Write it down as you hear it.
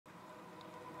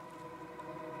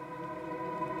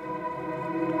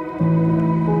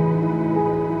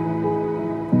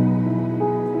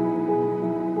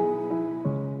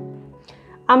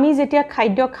আমি যেতিয়া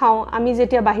খাদ্য খাওঁ আমি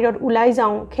যেতিয়া বাহিৰত ওলাই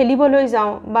যাওঁ খেলিবলৈ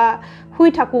যাওঁ বা শুই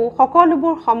থাকো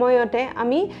সকলোবোৰ সময়তে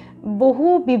আমি বহু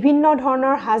বিভিন্ন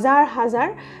ধৰণৰ হাজাৰ হাজাৰ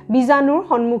বীজাণুৰ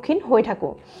সন্মুখীন হৈ থাকো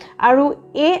আৰু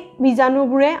এই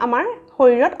বীজাণুবোৰে আমাৰ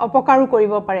শৰীৰত অপকাৰো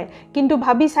কৰিব পাৰে কিন্তু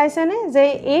ভাবি চাইছেনে যে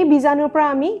এই বীজাণুৰ পৰা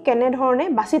আমি কেনে ধৰণে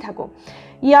বাচি থাকো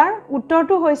ইয়াৰ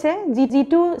উত্তৰটো হৈছে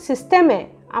যিটো সিস্টেমে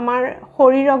আমাৰ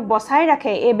শৰীৰক বচাই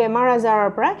ৰাখে এই বেমাৰ আজাৰৰ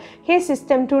পৰা সেই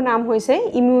সিস্টেমটোৰ নাম হৈছে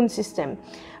ইমিউন সিস্টেম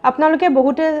আপোনালোকে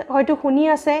বহুতে হয়তো শুনি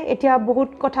আছে এতিয়া বহুত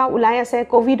কথা ওলাই আছে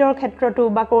কোভিডৰ ক্ষেত্ৰটো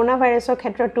বা কৰোনা ভাইৰাছৰ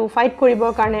ক্ষেত্ৰটো ফাইট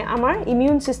কৰিবৰ কাৰণে আমাৰ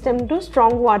ইমিউন সিস্টেমটো ষ্ট্ৰং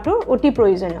হোৱাটো অতি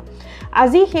প্ৰয়োজনীয়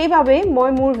আজি সেইভাবে মই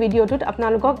মোৰ ভিডিঅ'টোত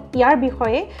আপোনালোকক ইয়াৰ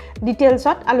বিষয়ে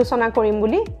ডিটেইলছত আলোচনা কৰিম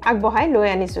বুলি আগবঢ়াই লৈ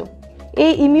আনিছো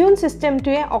এই ইমিউন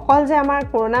সিস্টেমটোৱে অকল যে আমাৰ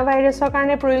কৰোনা ভাইৰাছৰ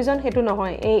কাৰণে প্ৰয়োজন হেতু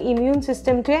নহয় এই ইমিউন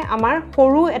সিস্টেমটোৱে আমাৰ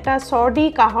সৰু এটা সৰ্দি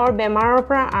কাহৰ বেমাৰৰ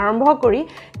পৰা আৰম্ভ কৰি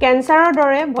কেন্সাৰৰ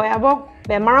দৰে ভয়াবহ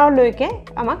বেমাৰলৈকে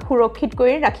আমাক সুৰক্ষিত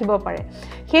কৰি ৰাখিব পাৰে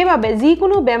সেইভাবে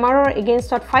যিকোনো বেমাৰৰ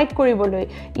এগেইনষ্টত ফাইট কৰিবলৈ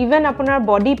ইভেন আপোনাৰ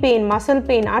body pain muscle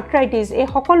pain arthritis এই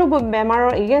সকলোবোৰ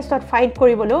বেমাৰৰ এগেইনষ্টত ফাইট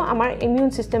কৰিবলৈ আমাৰ ইমিউন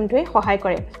সিস্টেমটোৱে সহায়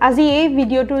কৰে আজি এই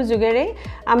ভিডিঅ'টোৰ যোগেৰে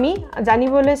আমি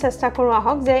জানিবলৈ চেষ্টা কৰোঁ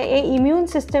আহক যে এই ইমিউন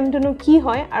সিস্টেমটোনো কি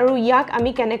হয় আৰু ইয়াক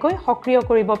আমি কেনেকৈ সক্ৰিয়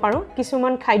কৰিব পাৰোঁ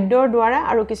কিছুমান খাদ্যৰ দ্বাৰা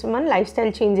আৰু কিছুমান লাইফষ্টাইল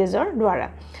চেঞ্জেছৰ দ্বাৰা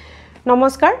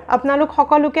নমস্কাৰ আপোনালোক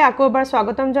সকলোকে আকৌ এবাৰ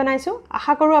স্বাগতম জনাইছো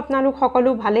আশা কৰো আপোনালোক সকলো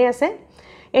ভালে আছে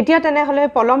এতিয়া তেনেহলে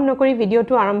পলম নকৰি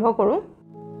ভিডিঅ'টো আৰম্ভ কৰো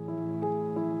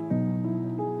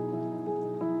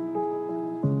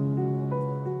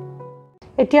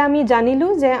এতিয়া আমি জানিলো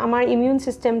যে আমাৰ ইমিউন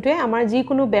সিস্টেমটোৱে আমাৰ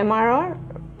যিকোনো বেমাৰৰ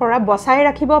পৰা বচাই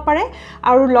ৰাখিব পাৰে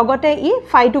আৰু লগতে ই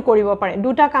ফাইটো কৰিব পাৰে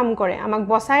দুটা কাম কৰে আমাক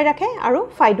বচাই ৰাখে আৰু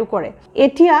ফাইটো কৰে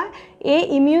এতিয়া এই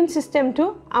ইমিউন সিস্টেমটো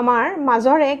আমাৰ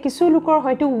মাজৰে কিছু লোকৰ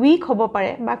হয়তো উইক হ'ব পাৰে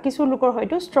বা কিছু লোকৰ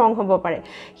হয়তো ষ্ট্ৰং হ'ব পাৰে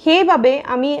সেইভাবে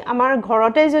আমি আমাৰ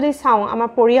ঘৰতে যদি চাওঁ আমাৰ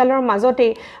পৰিয়ালৰ মাজতে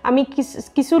আমি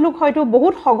কিছু লোক হয়তো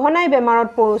বহুত সঘনাই বেমাৰত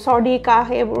পৰো সৰ্দি কাহ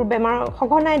এইবোৰ বেমাৰ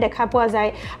সঘনাই দেখা পোৱা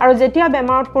যায় আৰু যেতিয়া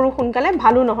বেমাৰত পৰো সোনকালে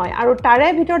ভালো নহয় আৰু তাৰে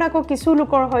ভিতৰত আকৌ কিছু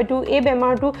লোকৰ হয়তো এই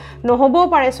বেমাৰটো নহবও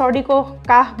পাৰে সৰ্দি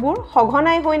কাহবোৰ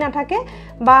সঘনাই হৈ নাথাকে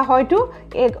বা হয়তো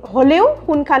হলেও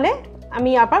সোনকালে আমি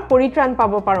ইয়াৰ পৰা পৰিত্ৰাণ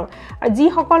পাব পাৰো যি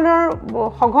সকলৰ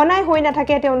সঘনাই হৈ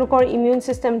নাথাকে তেওঁলোকৰ ইমিউন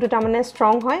সিস্টেমটো তাৰমানে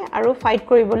ষ্ট্ৰং হয় আৰু ফাইট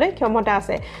কৰিবলৈ ক্ষমতা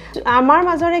আছে আমাৰ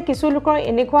মাজৰে কিছু লোকৰ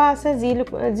এনেকুৱা আছে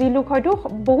যি লোক হয়তো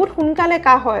বহুত সোনকালে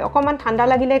কাহ হয় অকমান ঠাণ্ডা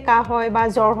লাগিলে কাহ হয় বা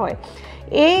জ্বৰ হয়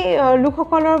এই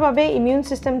লোকসকলৰ বাবে ইমিউন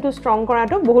সিস্টেমটো ষ্ট্ৰং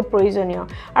কৰাটো বহুত প্ৰয়োজনীয়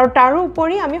আৰু তাৰ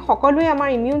উপৰি আমি সকলোৱে আমাৰ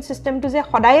ইমিউন সিস্টেমটো যে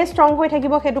সদায় ষ্ট্ৰং হৈ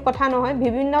থাকিব হেতু কথা নহয়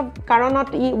বিভিন্ন কাৰণত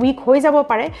ই উইক হৈ যাব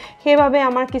পাৰে সেইভাবে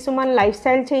আমাৰ কিছুমান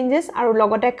লাইফষ্টাইল চেঞ্জেছ আৰু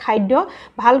লগতে খাদ্য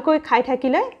ভালকৈ খাই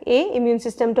থাকিলে এই ইমিউন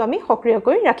সিস্টেমটো আমি সক্ৰিয়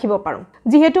কৰি ৰাখিব পাৰোঁ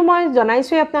যেহেতু মই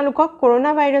জনাইছো আপোনালোকক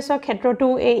কৰোনা ভাইৰাছৰ ক্ষেত্ৰটো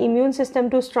এই ইমিউন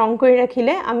সিস্টেমটো ষ্ট্ৰং কৰি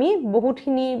ৰাখিলে আমি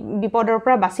বহুতখিনি বিপদৰ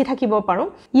পৰা বাচি থাকিব পাৰোঁ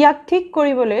ইয়াক ঠিক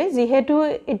কৰিবলৈ যেহেতু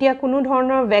এতিয়া কোনো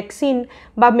ধৰণৰ ভ্যাকচিন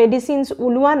বা মেডিসিনস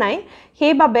ওলোৱা নাই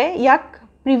সেইভাবে ইয়াক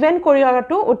প্ৰিভেন্ট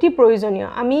কৰাটো অতি প্ৰয়োজনীয়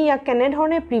আমি ইয়াক কেনে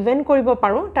ধৰণে প্ৰিভেন্ট কৰিব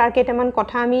পাৰোঁ তাৰ কেইটামান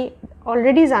কথা আমি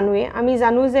অলৰেডি জানোৱে আমি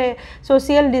জানো যে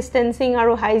সোশ্যাল ডিস্টেন্সিং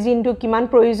আৰু হাইজিনটো কিমান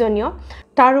প্ৰয়োজনীয়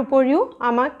তাৰ উপৰিও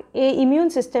আমাক এই ইমিউন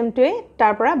সিস্টেমটোৱে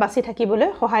তাৰ পৰা বাচি থাকিবলৈ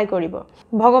সহায় কৰিব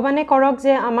ভগৱানে কৰক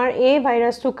যে আমাৰ এই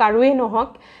ভাইৰাছটো কাৰোৱে নহওক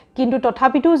কিন্তু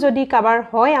তথাপিতো যদি কাবাৰ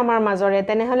হয় আমাৰ মাজৰে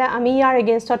তেনেহলে আমি ইয়াৰ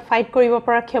এগেইনষ্টত ফাইট কৰিব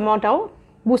পৰা ক্ষমতাও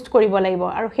বুষ্ট কৰিব লাগিব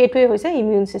আৰু হেতুৱে হৈছে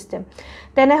ইমিউন সিস্টেম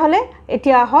তেনেহলে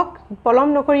এতিয়া হক পলম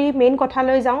নকৰি মেইন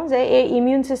কথালৈ যাওঁ যে এই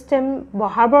ইমিউন সিস্টেম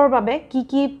বঢ়াবৰ বাবে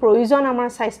কি প্ৰয়োজন আমাৰ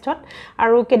স্বাস্থ্যত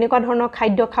আৰু কেনেকুৱা ধৰণৰ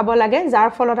খাদ্য খাব লাগে যাৰ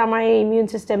ফলত আমাৰ এই ইমিউন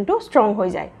সিস্টেমটো ষ্ট্ৰং হৈ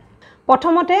যায়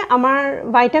প্ৰথমতে আমাৰ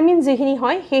ভিটামিন যিখিনি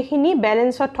হয় সেইখিনি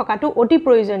ব্যালেন্সত থকাটো অতি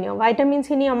প্ৰয়োজনীয়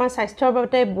ভিটামিনখিনি আমাৰ স্বাস্থ্যৰ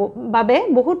বাবে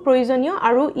বহুত প্ৰয়োজনীয়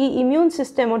আৰু ই ইমিউন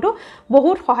সিস্টেমটো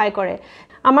বহুত সহায় কৰে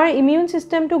আমাৰ ইমিউন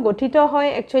সিস্টেমটো গঠিত হয়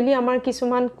একচুয়ালি আমাৰ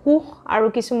কিছুমান কোষ আৰু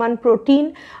কিছুমান প্ৰটিন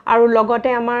আৰু লগতে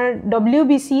আমাৰ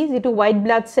WBC যেটো হোৱাইট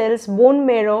ব্লাড সেলস বোন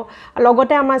মেৰো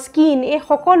লগতে আমাৰ স্কিন এই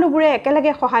সকলোবোৰে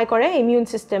একেলগে সহায় কৰে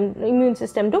ইমিউন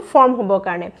সিস্টেমটো ফৰ্ম হ'বৰ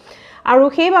কাৰণে আৰু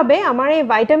সেইভাবে আমাৰ এই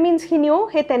ভিটামিনছখিনিও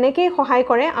হে তেনেকৈ সহায়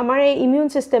কৰে আমাৰ এই ইমিউন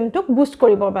সিস্টেমটোক বুষ্ট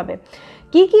কৰিবৰ বাবে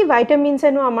কি ভিটামিনছ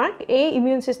এনো আমাক এই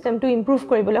ইমিউন সিস্টেমটো ইমপ্ৰুভ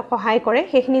কৰিবলৈ সহায় কৰে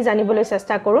সেইখিনি জানিবলৈ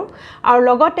চেষ্টা কৰোঁ আৰু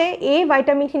লগতে এই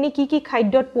ভিটামিনখিনি কি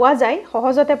খাদ্যত পোৱা যায়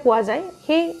সহজতে পোৱা যায়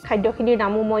সেই খাদ্যখিনিৰ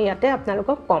নামও মই ইয়াতে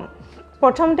আপোনালোকক কম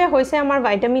প্ৰথমতে হৈছে আমাৰ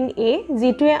ভিটামিন এ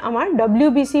যিটোৱে আমাৰ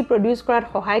WBC প্ৰডিউস কৰাত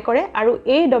সহায় কৰে আৰু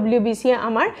এই WBC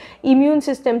আমাৰ ইমিউন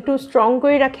সিস্টেমটো ষ্ট্ৰং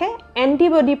কৰি ৰাখে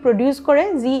এন্টিবডি প্ৰডিউস কৰে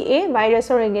যি এই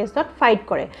ভাইৰাছৰ এগেইনষ্টত ফাইট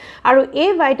কৰে আৰু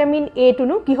এই ভিটামিন এ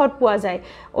টোনো কিহত পোৱা যায়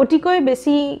অতিকৈ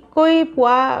বেছিকৈ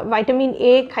পোৱা ভিটামিন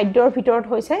এ খাদ্যৰ ভিতৰত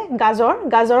হৈছে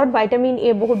গাজৰত ভিটামিন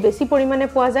এ বহুত বেছি পৰিমাণে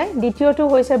পোৱা যায় দ্বিতীয়টো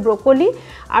হৈছে ব্ৰকলি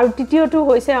আৰু তৃতীয়টো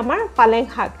হৈছে আমাৰ পালেং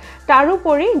শাক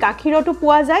তাৰোপৰি গাখীৰতো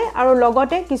পোৱা যায় আৰু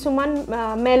লগতে কিছুমান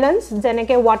মেলনস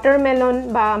যেনেকৈ ওয়াটাৰমেলন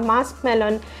বা মাস্ক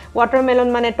মেলন ওয়াটাৰমেলন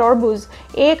মানে তৰবুজ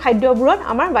এই খাদ্যবোৰত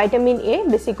আমাৰ ভিটামিন এ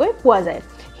বেছিকৈ পোৱা যায়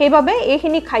সেইবাবে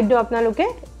এইখিনি খাদ্য আপোনালোকে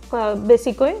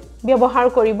বেছিকৈ ব্যৱহাৰ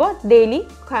কৰিব ডেইলি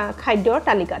খাদ্যৰ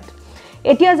তালিকাত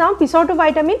এতিয়া যাওঁ পিছৰটো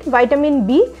ভিটামিন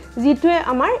বি যিটোৱে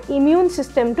আমাৰ ইমিউন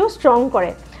সিস্টেমটো ষ্ট্ৰং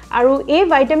কৰে আৰু এই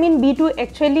ভিটামিন বি টো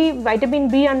একচুয়ালি ভিটামিন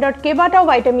বি আন্ডাৰত কেইবাটাও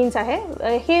ভিটামিনস আহে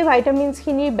সেই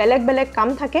ভিটামিনসখিনি বেলেগ বেলেগ কাম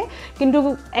থাকে কিন্তু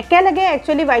একেলগে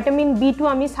একচুয়ালি ভিটামিন বি টো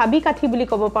আমি চাবিকাঠি বুলি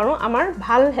ক'ব পাৰো আমাৰ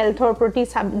ভাল হেলথৰ প্ৰতি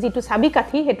যেটো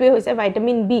চাবিকাঠি হেতুৱে হৈছে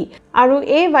ভিটামিন বি আৰু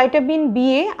এই ভিটামিন বি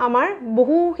এ আমাৰ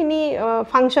বহুখিনি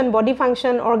ফাংচন বডি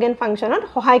ফাংচন অৰ্গান ফাংচনত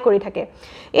সহায় কৰি থাকে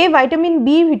এই ভিটামিন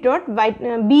বি ভিতৰত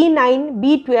B9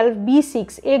 B12 B6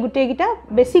 এই গুটেগিটা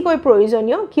বেছিকৈ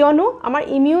প্ৰয়োজনীয় কিয়নো আমাৰ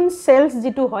ইমিউন সেলস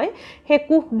যেটো হয় হে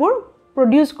কোষবোৰ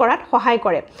প্ৰডিউস কৰাত সহায়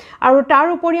কৰে আৰু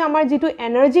তাৰ উপৰি আমাৰ যেটো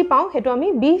এনাৰ্জি পাও হেতু আমি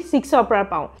B6 ৰ পৰা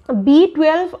পাও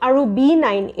B12 আৰু B9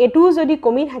 এটো যদি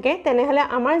কমি থাকে তেনেহলে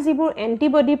আমাৰ যিবোৰ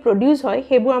এন্টিবডি প্ৰডিউস হয়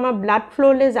হেবোৰ আমাৰ ব্লাড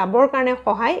ফ্লোলে যাবৰ কাৰণে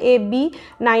সহায় এই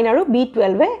B9 আৰু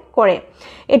B12 এ কৰে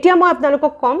এতিয়া মই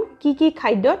আপোনালোকক কম কি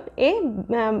খাদ্যত এই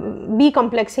বি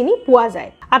কমপ্লেক্সখিনি পোৱা যায়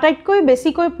আটাইতকৈ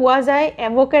বেছিকৈ পোৱা যায়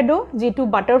এভোকাডো যেটো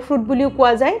বাটাৰ ফ্ৰুট বুলিও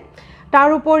কোৱা যায় তাৰ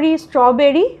উপৰি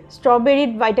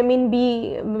ষ্ট্ৰবেৰীত ভিটামিন বি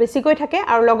বেছিকৈ থাকে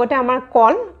আৰু লগতে আমাৰ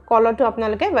কলতো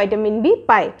আপোনালোকে ভিটামিন বি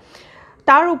পায়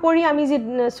তাৰ উপৰি আমি যে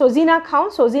সজিনা খাও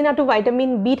সজিনাটো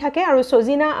ভিটামিন বি থাকে আৰু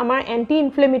সজিনা আমাৰ এন্টি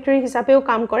ইনফ্লেমেটৰি হিচাপেও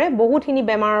কাম কৰে বহুতখিনি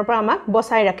বেমাৰৰ পৰা আমাক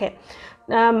বচাই ৰাখে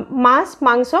মাছ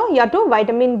মাংস ইয়াতো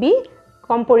ভিটামিন বি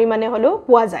কম পৰিমাণে হলেও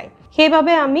পোৱা যায়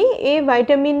সেইবাবে আমি এই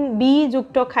ভিটামিন বি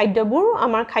যুক্ত খাদ্যবোৰ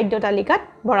আমাৰ খাদ্য তালিকাত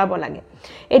ভৰাব লাগে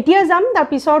এতিয়া যাম তাৰ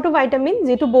পিছৰটো ভিটামিন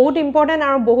যেটো বহুত ইম্পৰ্টেন্ট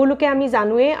আৰু বহুলোকে আমি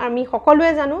জানোৱে আমি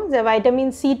সকলোৱে জানো যে ভিটামিন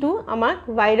সি টো আমাক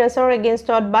ভাইৰাছৰ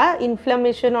এগেইনষ্টত বা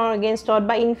ইনফ্লামেশনৰ এগেইনষ্টত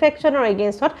বা ইনফেকশনৰ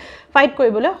এগেইনষ্টত ফাইট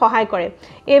কৰিবলৈ সহায় কৰে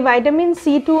এই ভিটামিন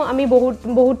সি টো আমি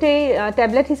বহুতে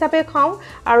ট্যাবলেট হিচাপে খাও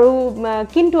আৰু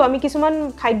কিন্তু আমি কিছুমান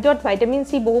খাদ্যত ভিটামিন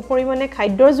সি বহু পৰিমাণে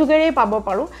খাদ্যৰ যোগেৰে পাব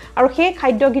পাৰো আৰু সেই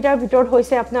খাদ্যগিটাৰ ভিতৰত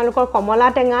হৈছে আপোনালোকৰ কমলা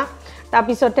টেঙা তাৰ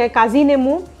পিছতে কাজি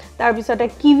নেমু তাৰ পিছতে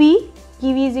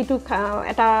কিৱি যেটো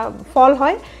এটা ফল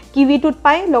হয় কিৱিটোত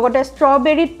পায় লগতে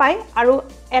ষ্ট্ৰবেৰীত পায় আৰু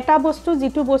এটা বস্তু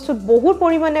যেটো বস্তুত বহুত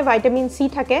পৰিমাণে ভিটামিন সি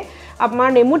থাকে আমাৰ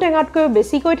নেমু টেঙাতকৈ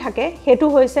বেছিকৈ থাকে হেতু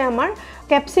হৈছে আমাৰ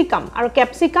ক্যাপসিকাম আৰু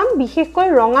ক্যাপসিকাম বিশেষকৈ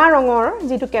ৰঙা ৰঙৰ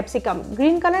যেটো ক্যাপসিকাম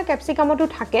গ্ৰীন কালাৰ ক্যাপসিকামটো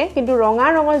থাকে কিন্তু ৰঙা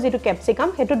ৰঙৰ যেটো ক্যাপসিকাম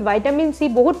হেতুত ভিটামিন সি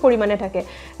বহুত পৰিমাণে থাকে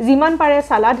যিমান পাৰে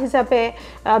সালাড হিচাপে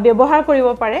ব্যৱহাৰ কৰিব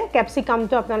পাৰে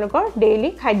ক্যাপসিকামটো আপোনালোকৰ ডেইলি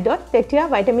খাদ্যত তেতিয়া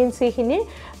ভিটামিন সি খিনিৰ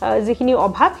যিখিনি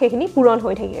অভাৱ সেইখিনি পূৰণ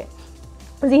হৈ থাকে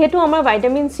যেহেতু আমাৰ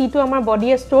ভিটামিন সি টো আমাৰ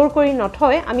বডিয়ে ষ্টৰ কৰি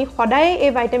নথয় আমি সদায়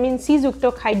এই ভিটামিন সি যুক্ত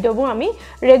খাদ্যবোৰ আমি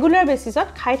ৰেগুলাৰ বেসিছত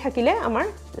খাই থাকিলে আমাৰ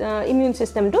ইমিউন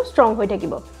সিস্টেমটো ষ্ট্ৰং হৈ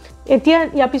থাকিব এতিয়া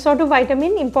ইয়াৰ পিছৰটো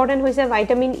ভিটামিন ইম্পৰ্টেন্ট হৈছে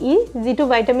ভিটামিন ই যেটো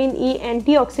ভিটামিন ই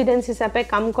এন্টিঅক্সিডেন্টস হিচাপে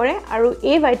কাম কৰে আৰু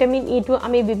এই ভিটামিন ই টো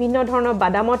আমি বিভিন্ন ধৰণৰ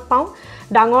বাদামত পাও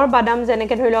ডাঙৰ বাদাম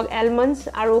যেনেকৈ ধৰি লওক এলমন্ডস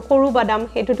আৰু সৰু বাদাম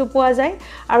হেতুটো পোৱা যায়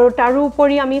আৰু তাৰো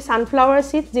উপৰি আমি সানফ্লাৱাৰ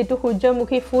সিড যেটো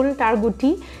সূৰ্যমুখী ফুল তাৰ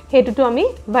গুটি হেতুটো আমি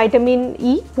ভিটামিন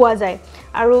ই পোৱা যায়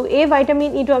আৰু এই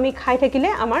ভিটামিন ই টো আমি খাই থাকিলে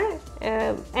আমাৰ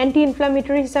এন্টি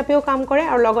ইনফ্লেমেটৰি হিচাপেও কাম কৰে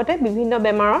আৰু লগতে বিভিন্ন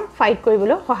বেমাৰৰ ফাইট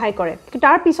কৰিবলৈ সহায় কৰে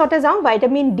তাৰ পিছতে যাওঁ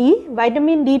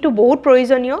ভিটামিন ডি টো বহুত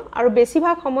প্ৰয়োজনীয় আৰু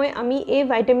বেছিভাগ সময় আমি এই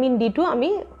ভিটামিন ডি টো আমি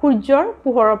সূৰ্যৰ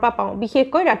পোহৰৰ পৰা পাওঁ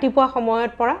বিশেষকৈ ৰাতিপুৱা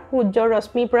সময়ত পৰা সূৰ্যৰ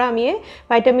ৰশ্মিৰ পৰা আমি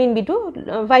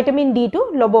ভিটামিন ডি টো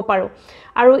ল'ব পাৰো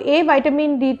আৰু এই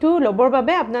ভিটামিন ডি টো ল'বৰ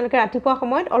বাবে আপোনালোকে ৰাতিপুৱা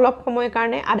সময়ত অলপ সময়ৰ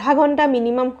কাৰণে আধা ঘণ্টা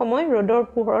মিনিমাম সময় ৰ'দৰ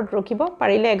পোহৰত ৰখিব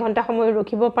পাৰিলে 1 ঘণ্টা সময়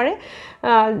ৰখিব পাৰে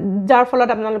যাৰ ফলত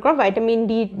আপোনালোকৰ ভিটামিন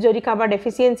ডি যদি কাবাৰ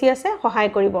ডেফিচিয়েন্সি আছে সহায়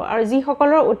কৰিব আৰু যি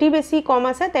সকলৰ অতি বেছি কম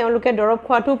আছে তেওঁলোকে দৰব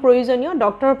খোৱাটো প্ৰয়োজনীয়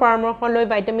ডক্টৰৰ পৰামৰ্শ লৈ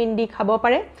ভিটামিন ডি খাব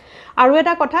পাৰে আৰু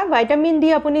এটা কথা ভিটামিন ডি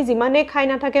আপুনি যিমানে খাই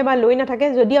নাথাকে বা লৈ নাথাকে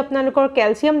যদি আপোনালোকৰ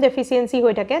ক্যালসিয়াম ডেফিচিয়েন্সি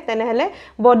হৈ থাকে তেনেহলে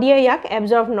বডিয়ে ইয়াক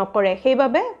এবজৰ্ব নকৰে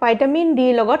সেইবাবে ভিটামিন ডি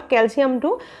লগত ক্যালসিয়ামটো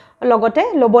লগতে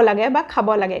ল'ব লাগে বা খাব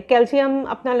লাগে ক্যালসিয়াম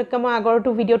আপোনালোকে মই আগৰটো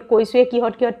ভিডিঅত কৈছোৱে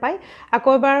কিহত পায় আকৌ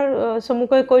এবাৰ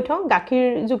সমুকৈ কৈ থওঁ গাখীৰ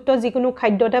যুক্ত যিকোনো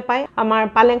খাদ্যতে পায় আমাৰ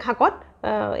পালেং শাকত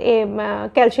এই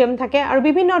ক্যালসিয়াম থাকে আৰু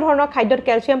বিভিন্ন ধৰণৰ খাদ্যত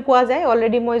ক্যালসিয়াম পোৱা যায়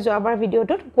অলৰেডি মই যোৱাবাৰ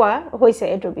ভিডিঅটোত কোৱা হৈছে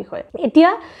এটোৰ বিষয়ে এতিয়া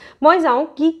মই যাওঁ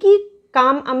কি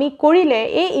কাম আমি কৰিলে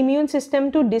এই ইমিউন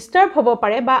সিস্টেমটো ডিস্টাৰ্ব হ'ব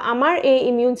পাৰে বা আমাৰ এই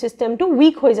ইমিউন সিস্টেমটো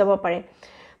উইক হৈ যাব পাৰে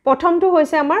প্ৰথমটো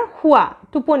হৈছে আমাৰ হুৱা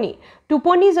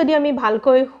টোপনি যদি আমি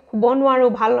ভালকৈ শুব নোৱাৰো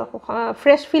ভাল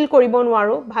ফ্ৰেশ ফিল কৰিব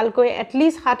নোৱাৰো ভালকৈ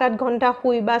এটলিষ্ট 7-8 ঘণ্টা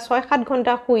শুই বা 6-7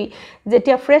 ঘণ্টা শুই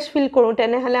যেতিয়া ফ্ৰেশ ফিল কৰো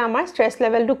তেনেহলে আমাৰ স্ট্ৰেছ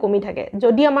লেভেলটো কমি থাকে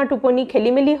যদি আমাৰ টোপনি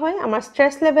খেলিমেলি হয় আমাৰ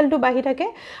স্ট্ৰেছ লেভেলটো বাঢ়ি থাকে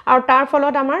আৰু তাৰ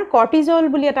ফলত আমাৰ কৰ্টিজল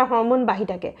বুলি এটা হৰমন বাঢ়ি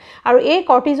থাকে আৰু এই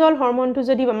কৰ্টিজল হৰমনটো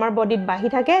যদি আমাৰ বডিত বাঢ়ি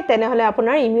থাকে তেনেহলে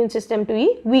আপোনাৰ ইমিউন সিস্টেমটো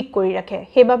উইক কৰি ৰাখে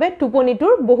সেইবাবে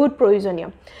টোপনিটোৰ বহুত প্ৰয়োজনীয়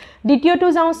দ্বিতীয়টো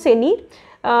যাও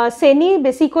চেনি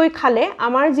বেছিকৈ খালে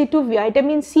আমাৰ যেটো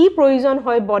ভিটামিন সি প্ৰয়োজন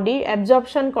হয় বডিৰ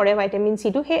এবজৰ্পচন কৰে ভিটামিন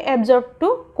সি টো হে এবজৰ্বটো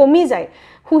কমি যায়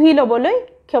খুহি লবলৈ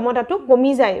ক্ষমতাটো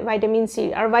কমি যায় ভিটামিন সি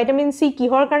আৰু ভিটামিন সি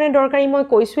কিহৰ কাৰণে দৰকাৰী মই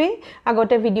কৈছোৱে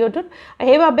আগতে ভিডিওটোত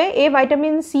হেবাবে এই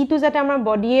ভিটামিন সি টো যাতে আমাৰ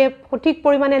বডিয়ে সঠিক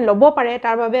পৰিমাণে লব পাৰে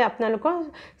তাৰ বাবে আপোনালোকৰ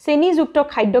চেনিযুক্ত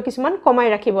খাদ্য কিছুমান কমাই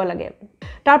ৰাখিব লাগে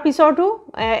তাৰ পিছৰটো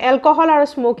এলকহল আৰু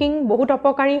স্মোকিং বহুত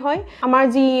অপকাৰী হয় আমাৰ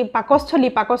যি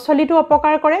পাকস্থলীটো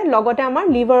অপকাৰ কৰে লগতে আমাৰ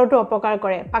লিভাৰটো অপকাৰ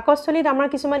কৰে পাকস্থলীত আমাৰ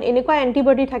কিছুমান এনেকুৱা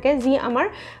এন্টিবডি থাকে যি আমাৰ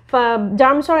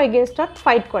জাৰ্মছৰ এগেইনষ্টত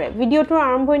ফাইট কৰে ভিডিওটোৰ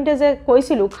আৰম্ভণিতে যে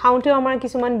কৈছিলো খাওঁতেও আমাৰ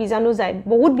কিছুমান বীজাণু যায়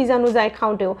বহুত বীজাণু যায়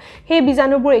খাওঁতেও সেই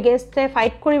বীজাণুবোৰ এগেইনষ্টে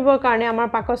ফাইট কৰিবৰ কাৰণে আমাৰ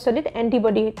পাকস্থলীত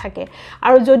এন্টিবডি থাকে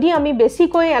আৰু যদি আমি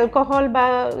বেছিকৈ এলকহল বা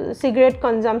সিগাৰেট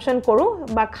কনজাম্পশন কৰো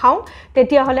বা খাওঁ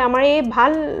তেতিয়া হলে আমাৰ এই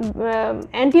ভাল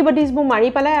এন্টিবডিজবোৰ মাৰি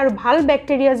পেলাই আৰু ভাল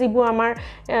ব্যাকটেৰিয়া যিবোৰ আমাৰ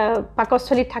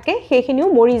পাকস্থলীত থাকে সেইখিনিও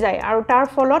মৰি যায় আৰু তাৰ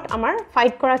ফলত আমাৰ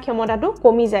ফাইট কৰা ক্ষমতাটো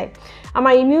কমি যায়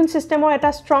আমাৰ ইমিউন সিস্টেমৰ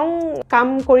এটা ষ্ট্ৰং কাম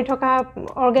কৰি থকা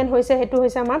অৰ্গান হৈছে হেতু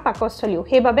হৈছে আমাৰ পাকস্থলীও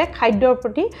সেইবাবে খাদ্যৰ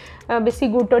প্ৰতি বেছি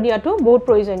গুৰুত্ব দিয়াটো বহুত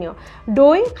প্ৰয়োজনীয়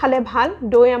দৈ খালে ভাল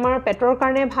দৈ আমাৰ পেটৰ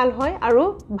কাৰণে ভাল হয় আৰু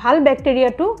ভাল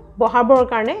ব্যাকটেৰিয়াটো বহাবৰ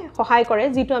কাৰণে সহায় কৰে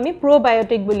যেটো আমি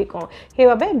প্ৰবায়োটিক বুলি কওঁ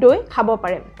সেইবাবে দৈ খাব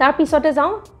পাৰে তাৰ পিছতে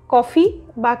যাওঁ কফি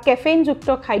বা কেফেইন যুক্ত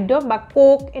খাদ্য বা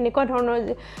কোক এনেকুৱা ধৰণৰ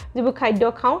যিবোৰ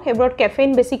খাদ্য খাওঁ হেবোৰত কেফেইন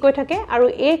বেছিকৈ থাকে আৰু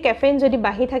এই কেফেইন যদি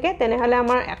বাঢ়ি থাকে তেনেহলে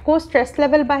আমাৰ একো স্ট্ৰেছ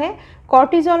লেভেল বাঢ়ে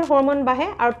কৰ্টিজল হৰমন বাঢ়ে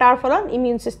আৰু তাৰ ফলত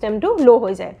ইমিউন সিস্টেমটো লো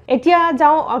হৈ যায় এতিয়া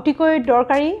যাওঁ অতিকৈ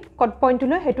দৰকাৰী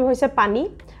পইণ্টলৈ হেতু হৈছে পানী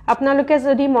আপোনালোকে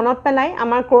যদি মনত পেলাই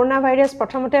আমাৰ কৰোনা ভাইৰাছ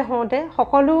প্ৰথমতে হওঁতে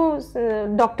সকলো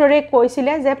ডক্টৰে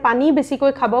কৈছিলে যে পানী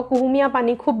বেছিকৈ খাব কুহুমীয়া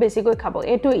পানী খুব বেছিকৈ খাব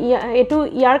এটো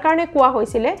ইয়াৰ কাৰণে কোৱা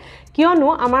হৈছিলে কিয়নো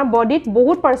আমাৰ বডিত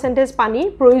বহুত পাৰ্সেন্টেজ পানীৰ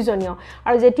প্ৰয়োজনীয়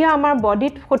আৰু যেতিয়া আমাৰ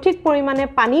বডিত সঠিক পৰিমাণে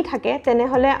পানী থাকে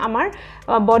তেনেহলে আমাৰ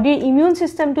বডিৰ ইমিউন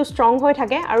সিস্টেমটো ষ্ট্ৰং হৈ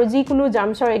থাকে আৰু যিকোনো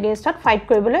জাৰ্মছৰ এগেইনষ্টত ফাইট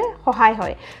কৰিবলৈ সহায়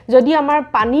হয় যদি আমাৰ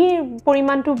পানীৰ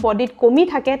পৰিমাণটো বডিত কমি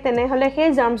থাকে তেনেহলে সেই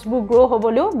জাৰ্মছবোৰ গ্ৰো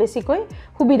হ'বলৈও বেছিকৈ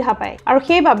সুবিধা পায় আৰু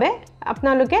সেইবাবে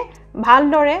আপোনালোকে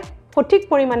ভালদৰে সঠিক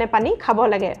পৰিমাণে পানী খাব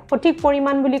লাগে সঠিক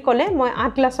পৰিমাণ বুলি ক'লে মই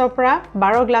 8 গ্লাছৰ পৰা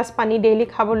 12 গ্লাছ পানী ডেইলি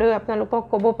খাবলৈ আপোনালোকক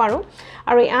ক'ব পাৰো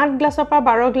আৰু 8 গ্লাছৰ পৰা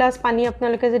 12 গ্লাছ পানী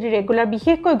আপোনালোকে যদি ৰেগুলাৰ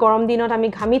বিশেষকৈ গৰম দিনত আমি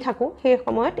ঘামি থাকো সেই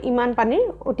সময়ত ইমান পানীৰ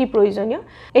অতি প্ৰয়োজনীয়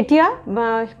এতিয়া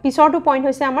পিছৰটো পইণ্ট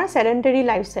হৈছে আমাৰ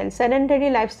সেডেন্টাৰী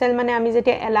লাইফষ্টাইল মানে আমি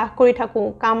যেতিয়া এলাহ কৰি থাকো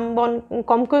কাম বন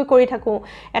কমকৈ কৰি থাকো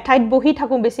এঠাইত বহি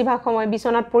থাকো বেছিভাগ সময়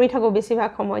বিছনাত পৰি থাকো বেছিভাগ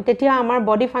সময় তেতিয়া আমাৰ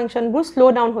বডি ফাংচনবোৰ স্লো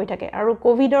ডাউন হৈ থাকে আৰু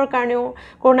কোভিডৰ কাৰণেও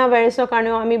কৰোনা ভাইৰাছৰ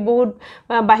কাৰণেও আমি বহুত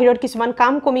বাহিৰত কিছুমান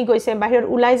কাম কমি গৈছে বাহিৰত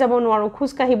উলাই যাব নোৱাৰো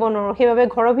খুজ কাহিব নোৱাৰো সেইবাবে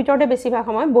ঘৰৰ ভিতৰতে বেছিভাগ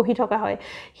সময় বহি থকা হয়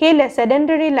সেই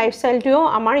সেডেন্টাৰী লাইফষ্টাইলটো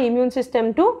আমাৰ ইমিউন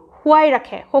সিস্টেমটো খুৱাই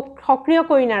ৰাখে সক্ৰিয়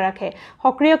কৰি নাৰাখে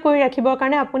সক্ৰিয় কৰি ৰাখিবৰ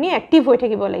কাৰণে আপুনি এক্টিভ হৈ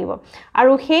থাকিব লাগিব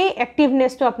আৰু সেই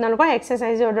এক্টিভনেছটো আপোনালোকৰ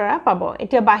এক্সাৰসাইজৰ দ্বাৰা পাব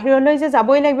এতিয়া বাহিৰলৈ যে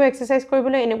যাবই লাগিব এক্সাৰসাইজ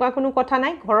কৰিবলৈ এনেকুৱা কোনো কথা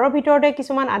নাই ঘৰৰ ভিতৰতে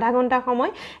কিছুমান আধা ঘণ্টা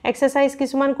সময় এক্সাৰসাইজ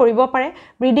কিছুমান কৰিব পাৰে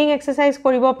ব্ৰিডিং এক্সাৰসাইজ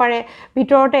কৰিব পাৰে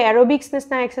ভিতৰতে এৰোবিক্স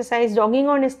নিচিনা এক্সাৰসাইজ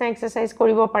জগিঙৰ নিচিনা এক্সাৰসাইজ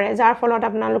কৰিব পাৰে যাৰ ফলত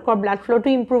আপোনালোকৰ ব্লাড ফ্লোটো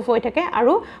ইমপ্ৰুভ হৈ থাকে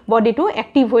আৰু বডিটো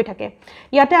এক্টিভ হৈ থাকে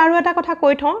ইয়াতে আৰু এটা কথা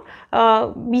কৈ থওঁ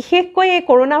বিশেষকৈ এই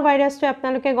কৰোনা ভাইৰাছটো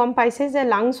আপোনালোকে পাইছে যে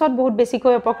লাংছত বহুত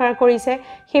বেছিকৈ অপকাৰ কৰিছে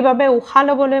সেইবাবে উশাহ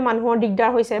লবলৈ মানুহৰ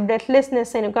দিগদাৰ হৈছে ব্ৰেথলেছনেছ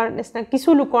এনেকুৱা কিছু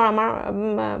লোকৰ আমাৰ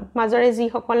মাজৰে যি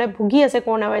সকলে ভুগি আছে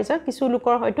কৰোনা ভাইৰাছৰ কিছু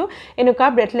লোকৰ হয়তো এনেকুৱা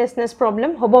ব্ৰেথলেছনেছ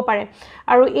প্ৰবলেম হ'ব পাৰে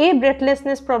আৰু এই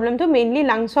ব্ৰেথলেছনেছ প্ৰবলেমটো মেইনলি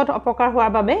লাংছত অপকাৰ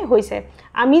হোৱাৰ বাবে হৈছে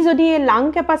আমি যদি লাং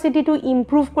কেপাসিটিটো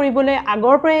ইমপ্ৰুভ কৰিবলৈ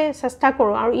আগৰ পৰাই চেষ্টা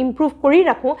কৰো আৰু ইমপ্ৰুভ কৰি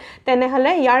ৰাখো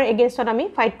তেনেহলে ইয়াৰ এগেইনষ্টত আমি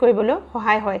ফাইট কৰিবলৈ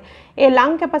সহায় হয় এই লাং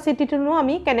কেপাসিটিটো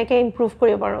আমি কেনেকৈ ইমপ্ৰুভ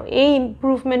কৰিব পাৰো এই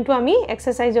ইমপ্ৰুভমেন্টটো আমি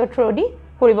এক্সাৰসাইজৰ থ্ৰুদি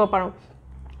কৰিব পাৰো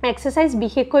এক্সাৰসাইজ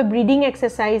বিশেষকৈ ব্ৰিডিং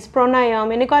এক্সাৰসাইজ প্ৰণায়াম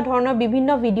এনেকুৱা ধৰণৰ বিভিন্ন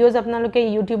ভিডিঅ'জ আপোনালোকে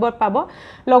ইউটিউবত পাব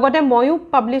লগতে ময়ো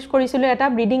পাবলিশ কৰিছিলো এটা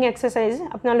ব্ৰিডিং এক্সাৰসাইজ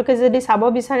আপোনালোকে যদি চাব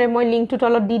বিচাৰে মই লিংকটো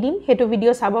তলত দি দিম হেতু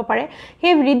ভিডিঅ' চাব পাৰে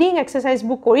সেই ব্ৰিডিং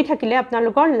এক্সাৰসাইজবোৰ কৰি থাকিলে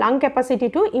আপোনালোকৰ লাং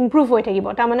কেপাসিটিটো ইমপ্ৰুভ হৈ থাকিব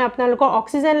তাৰ মানে আপোনালোকৰ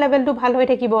অক্সিজেন লেভেলটো ভাল হৈ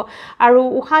থাকিব আৰু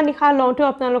উশাহ নিশাহ লওঁতে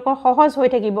আপোনালোকৰ সহজ হৈ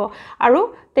থাকিব আৰু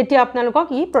তেতিয়া আপোনালোকক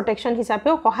ই প্ৰটেকশ্যন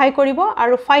হিচাপেও সহায় কৰিব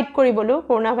আৰু ফাইট কৰিবলৈ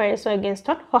কৰোনা ভাইৰাছৰ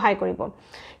এগেইনষ্টত সহায় কৰিব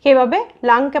সেইবাবে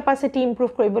লাং কেপাচিটি ইমপ্ৰুভ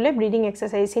কৰিবলৈ ব্ৰিডিং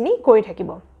এক্সাৰসাইজখিনি কৰি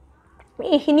থাকিব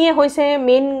এইখিনিয়ে হৈছে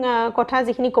মেইন কথা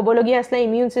যিখিনি ক'বলগীয়া আছিল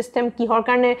ইমিউন সিস্টেম কিহৰ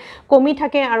কাৰণে কমি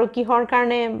থাকে আৰু কিহৰ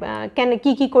কাৰণে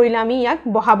কি কৰিলে আমি ইয়াক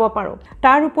বঢ়াব পাৰো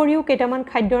তাৰ উপৰিও কেইটামান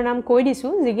খাদ্যৰ নাম কৈ দিছো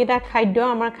যিকেইটা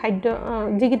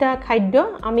খাদ্য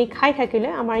আমি খাই থাকিলে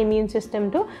আমাৰ ইমিউন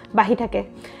সিস্টেমটো বাঢ়ি থাকে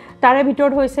তাৰে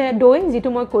ভিতৰত হৈছে দৈ যিটো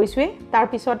মই কৈছোৱে তাৰ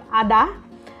পিছত আদা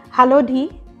হালধি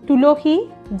তুলসী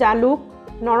জালুক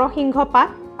নৰসিংহ পাত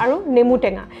আৰু নেমু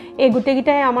টেঙা এই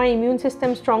গুটেগিটাই আমাৰ ইমিউন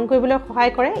সিস্টেম ষ্ট্ৰং কৰিবলৈ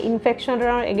সহায় কৰে ইনফেকচনৰ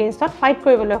এগেইনষ্টত ফাইট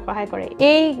কৰিবলৈ সহায় কৰে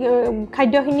এই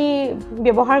খাদ্যখিনি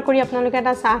ব্যৱহাৰ কৰি আপোনালোকে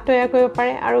এটা চাহ তৈয়াৰ কৰিব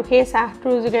পাৰে আৰু সেই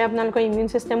চাহটোৰ যোগেৰে আপোনালোকৰ ইমিউন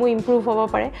সিস্টেমো ইমপ্ৰুভ হ'ব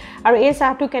পাৰে আৰু এই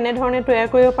চাহটো কেনে ধৰণে তৈয়াৰ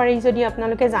কৰিব পাৰি যদি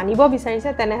আপোনালোকে জানিব বিচাৰিছে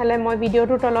তেনেহলে মই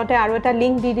ভিডিওটোৰ তলতে আৰু এটা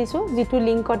লিংক দি দিছো যিটো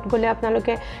লিংকত গলে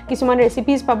আপোনালোকে কিছুমান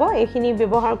ৰেচিপিজ পাব এইখিনি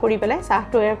ব্যৱহাৰ কৰি পেলাই চাহ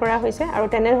তৈয়াৰ কৰা হৈছে আৰু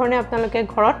তেনে ধৰণে আপোনালোকে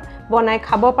ঘৰত বনাই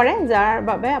খাব পাৰে যাৰ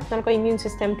বাবে আপোনালোকৰ ইমিউন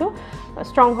সিস্টেম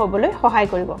ষ্ট্ৰং হ'বলৈ সহায়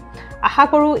কৰিব আশা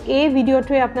কৰো এই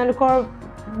ভিডিওটোৱে আপোনালোকৰ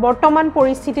বৰ্তমান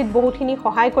পৰিস্থিতিত বহুতখিনি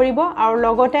সহায় কৰিব আৰু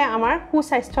লগতে আমাৰ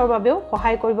সুস্বাস্থ্যৰ বাবেও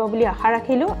সহায় কৰিব বুলি আশা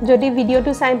ৰাখিলো যদি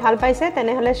ভিডিওটো চাই ভাল পাইছে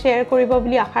তেনেহলে শেয়াৰ কৰিব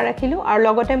বুলি আশা ৰাখিলো আৰু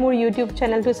লগতে মোৰ ইউটিউব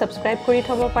চেনেলটো সাবস্ক্ৰাইব কৰি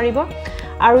থব পাৰিব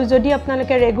আৰু যদি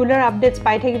আপোনালোকে ৰেগুলাৰ আপডেটস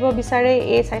পাই থাকিব বিচাৰে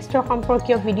এই স্বাস্থ্য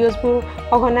সম্পৰ্কীয় ভিডিওছবোৰ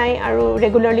সঘনাই আৰু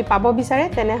ৰেগুলাৰলি পাব বিচাৰে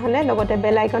তেনেহলে লগতে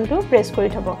বেল আইকনটো প্ৰেছ কৰি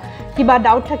থব কিবা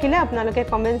ডাউট থাকিলে আপোনালোকে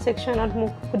কমেন্ট সেকশনত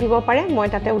মোক সুধিব পাৰে মই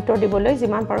তাতে উত্তৰ দিবলৈ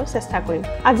যিমান পাৰো চেষ্টা কৰিম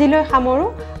আজিলৈ সামৰো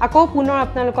আকৌ পুনৰ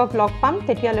আপোনালোকক লগ পাম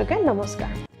তেতিয়ালৈকে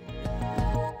নমস্কাৰ